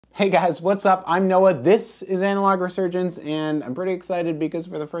Hey guys, what's up? I'm Noah. This is Analog Resurgence, and I'm pretty excited because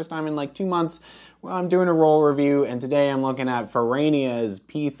for the first time in like 2 months, well, I'm doing a roll review, and today I'm looking at Ferrania's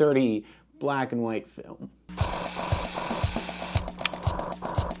P30 black and white film.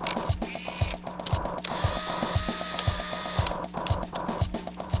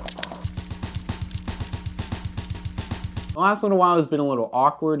 The last little while has been a little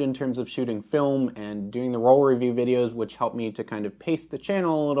awkward in terms of shooting film and doing the roll review videos, which helped me to kind of pace the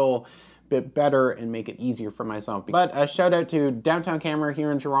channel a little bit better and make it easier for myself. But a shout out to Downtown Camera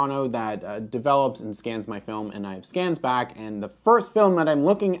here in Toronto that develops and scans my film, and I have scans back, and the first film that I'm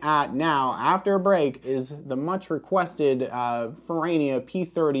looking at now after a break is the much requested Ferrania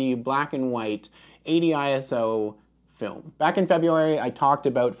P30 black and white 80 ISO film. Back in February, I talked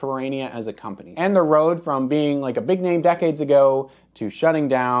about Ferrania as a company and the road from being like a big name decades ago to shutting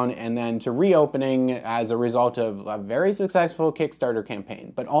down and then to reopening as a result of a very successful Kickstarter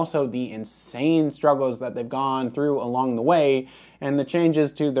campaign, but also the insane struggles that they've gone through along the way and the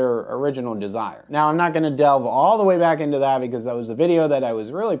changes to their original desire. Now, I'm not going to delve all the way back into that because that was a video that I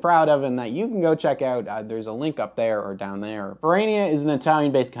was really proud of and that you can go check out. There's a link up there or down there. Ferrania is an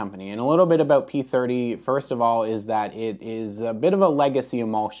Italian-based company, and a little bit about P30, first of all, is that it is a bit of a legacy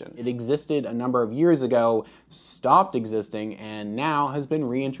emulsion. It existed a number of years ago, stopped existing, and now has been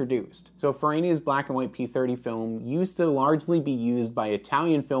reintroduced. So Ferrania's black and white P30 film used to largely be used by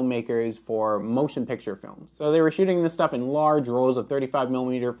Italian filmmakers for motion picture films. So they were shooting this stuff in large rolls of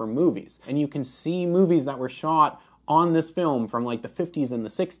 35mm for movies. And you can see movies that were shot on this film from like the 50s and the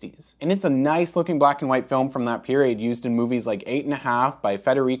 60s. And it's a nice looking black and white film from that period, used in movies like 8½by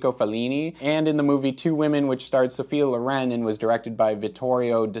Federico Fellini, and in the movie Two Women, which starred Sophia Loren and was directed by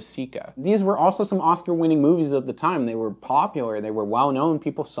Vittorio De Sica. These were also some Oscar-winning movies at the time. They were popular, they were well-known,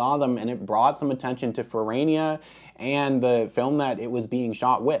 people saw them, and it brought some attention to Ferrania and the film that it was being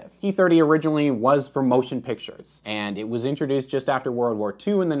shot with. P30 originally was for motion pictures, and it was introduced just after World War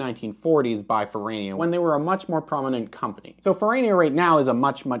II in the 1940s by Ferrania when they were a much more prominent company. So Ferrania right now is a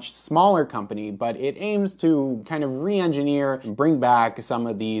much smaller company, but it aims to kind of re-engineer and bring back some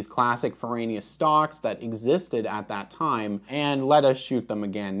of these classic Ferrania stocks that existed at that time and let us shoot them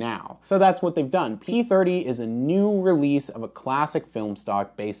again now. So that's what they've done. P30 is a new release of a classic film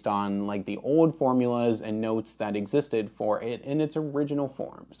stock based on like the old formulas and notes that existed for it in its original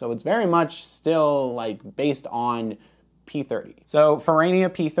form. So it's very much still like based on P30. So Ferrania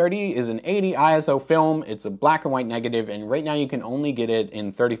P30 is an 80 ISO film. It's a black and white negative, and right now you can only get it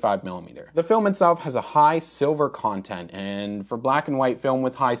in 35mm. The film itself has a high silver content, and for black and white film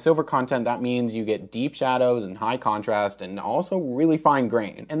with high silver content, that means you get deep shadows and high contrast and also really fine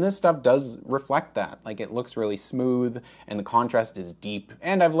grain. And this stuff does reflect that. Like, it looks really smooth and the contrast is deep.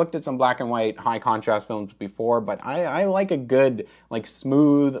 And I've looked at some black and white high contrast films before, but I like a good, like,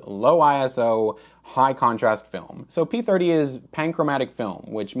 smooth, low ISO, high contrast film. So P30 is panchromatic film,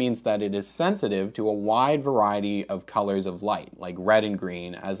 which means that it is sensitive to a wide variety of colors of light, like red and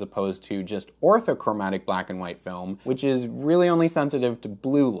green, as opposed to just orthochromatic black and white film, which is really only sensitive to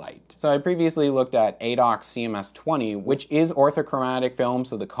blue light. So I previously looked at ADOX CMS20, which is orthochromatic film,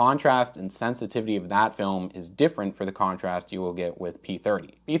 so the contrast and sensitivity of that film is different for the contrast you will get with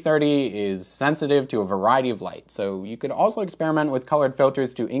P30. P30 is sensitive to a variety of light, so you could also experiment with colored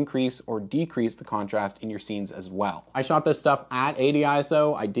filters to increase or decrease the contrast in your scenes as well. I shot this stuff at 80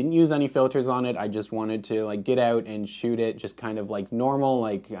 ISO. I didn't use any filters on it. I just wanted to like get out and shoot it just kind of like normal,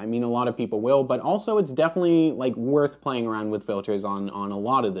 like, I mean, a lot of people will, but also it's definitely like worth playing around with filters on a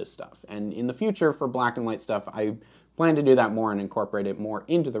lot of this stuff. And in the future for black and white stuff, I plan to do that more and incorporate it more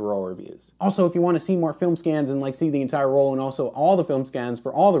into the roll reviews. Also, if you want to see more film scans and like see the entire roll and also all the film scans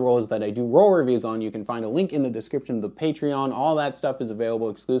for all the rolls that I do roll reviews on, you can find a link in the description of the Patreon. All that stuff is available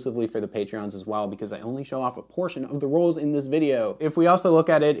exclusively for the Patreons as well, because I only show off a portion of the rolls in this video. If we also look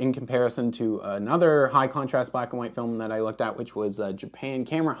at it in comparison to another high contrast black and white film that I looked at, which was Japan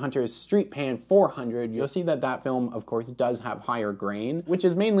Camera Hunter's Street Pan 400, you'll see that that film, of course, does have higher grain, which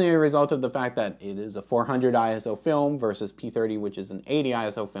is mainly a result of the fact that it is a 400 ISO film versus P30, which is an 80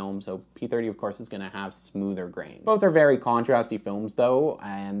 ISO film, so P30 of course is going to have smoother grain. Both are very contrasty films though,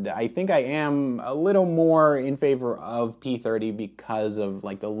 and I think I am a little more in favor of P30 because of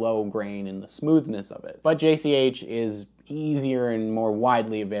like the low grain and the smoothness of it. But JCH is easier and more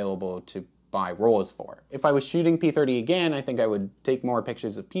widely available to buy rolls for. If I was shooting P30 again, I think I would take more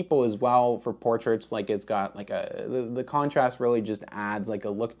pictures of people as well for portraits. Like, it's got like the contrast really just adds like a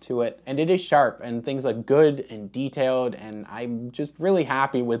look to it, and it is sharp and things look good and detailed, and I'm just really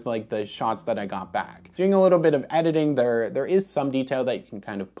happy with like the shots that I got back. Doing a little bit of editing, there is some detail that you can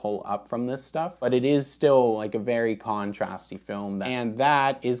kind of pull up from this stuff, but it is still like a very contrasty film, and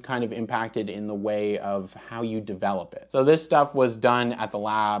that is kind of impacted in the way of how you develop it. So this stuff was done at the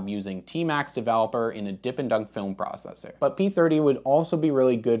lab using T-Max Developer in a dip and dunk film processor. But P30 would also be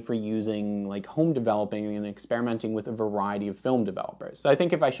really good for using like home developing and experimenting with a variety of film developers. So I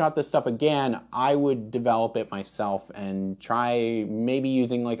think if I shot this stuff again, I would develop it myself and try maybe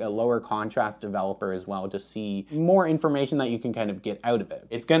using like a lower contrast developer as well to see more information that you can kind of get out of it.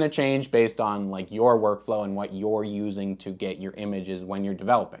 It's gonna change based on like your workflow and what you're using to get your images when you're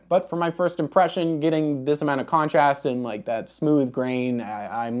developing. But for my first impression, getting this amount of contrast and like that smooth grain,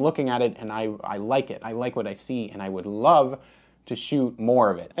 I'm looking at it and I like it. I like what I see, and I would love to shoot more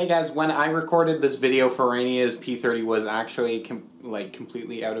of it. Hey guys, when I recorded this video, Ferrania's P30 was actually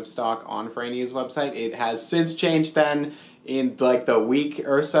completely out of stock on Ferrania's website. It has since changed then in like the week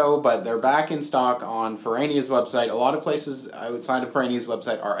or so, but they're back in stock on Ferrania's website. A lot of places outside of Ferrania's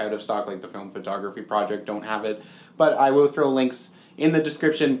website are out of stock, like the Film Photography Project don't have it, but I will throw links in the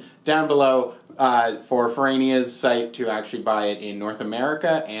description down below for Ferrania's site to actually buy it in North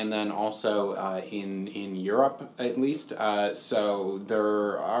America, and then also in Europe at least. So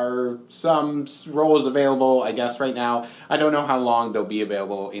there are some rolls available, I guess, right now. I don't know how long they'll be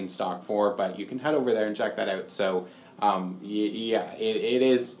available in stock for, but you can head over there and check that out. So yeah, it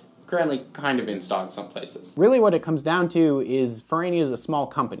is currently kind of in stock some places. Really what it comes down to is Ferrania is a small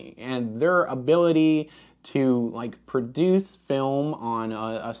company, and their ability to like produce film on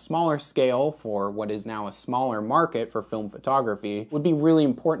a smaller scale for what is now a smaller market for film photography would be really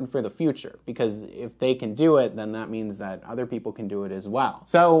important for the future, because if they can do it, then that means that other people can do it as well.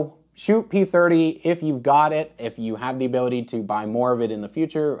 So shoot P30 if you've got it. If you have the ability to buy more of it in the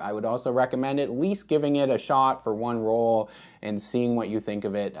future, I would also recommend at least giving it a shot for one roll and seeing what you think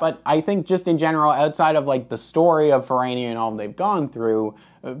of it. But I think just in general, outside of like the story of Ferrania and all they've gone through,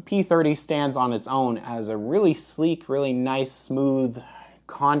 P30 stands on its own as a really sleek, really nice, smooth,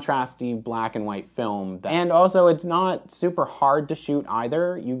 contrasty black and white film. And also it's not super hard to shoot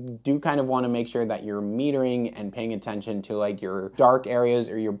either. You do kind of want to make sure that you're metering and paying attention to like your dark areas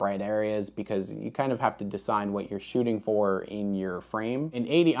or your bright areas, because you kind of have to decide what you're shooting for in your frame. An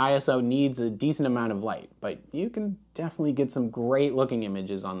 80 ISO needs a decent amount of light, but you can definitely get some great looking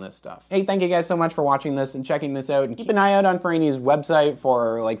images on this stuff. Hey, thank you guys so much for watching this and checking this out, and keep an eye out on Ferrania's website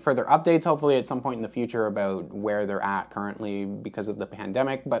for like further updates, hopefully at some point in the future, about where they're at currently because of the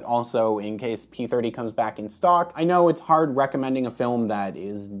pandemic, but also in case P30 comes back in stock. I know it's hard recommending a film that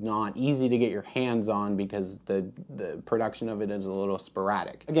is not easy to get your hands on because the production of it is a little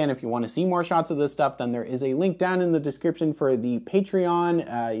sporadic. Again, if you want to see more shots of this stuff, then there is a link down in the description for the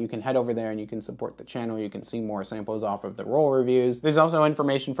Patreon. You can head over there and you can support the channel. You can see more samples off of the roll reviews. There's also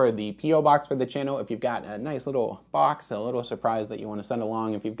information for the P.O. box for the channel if you've got a nice little box, a little surprise that you want to send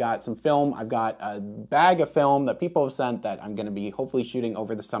along. If you've got some film, I've got a bag of film that people have sent that I'm going to be hopefully shooting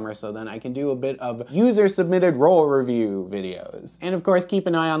over the summer, so then I can do a bit of user-submitted roll review videos. And of course, keep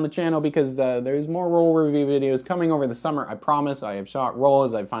an eye on the channel because there's more roll review videos coming over the summer. I promise. I have shot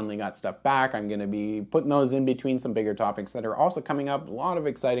rolls. I finally got stuff back. I'm going to be putting those in between some bigger topics that are also coming up. A lot of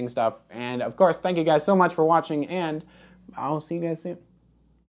exciting stuff. And of course, thank you guys so much for watching, and I'll see you guys soon.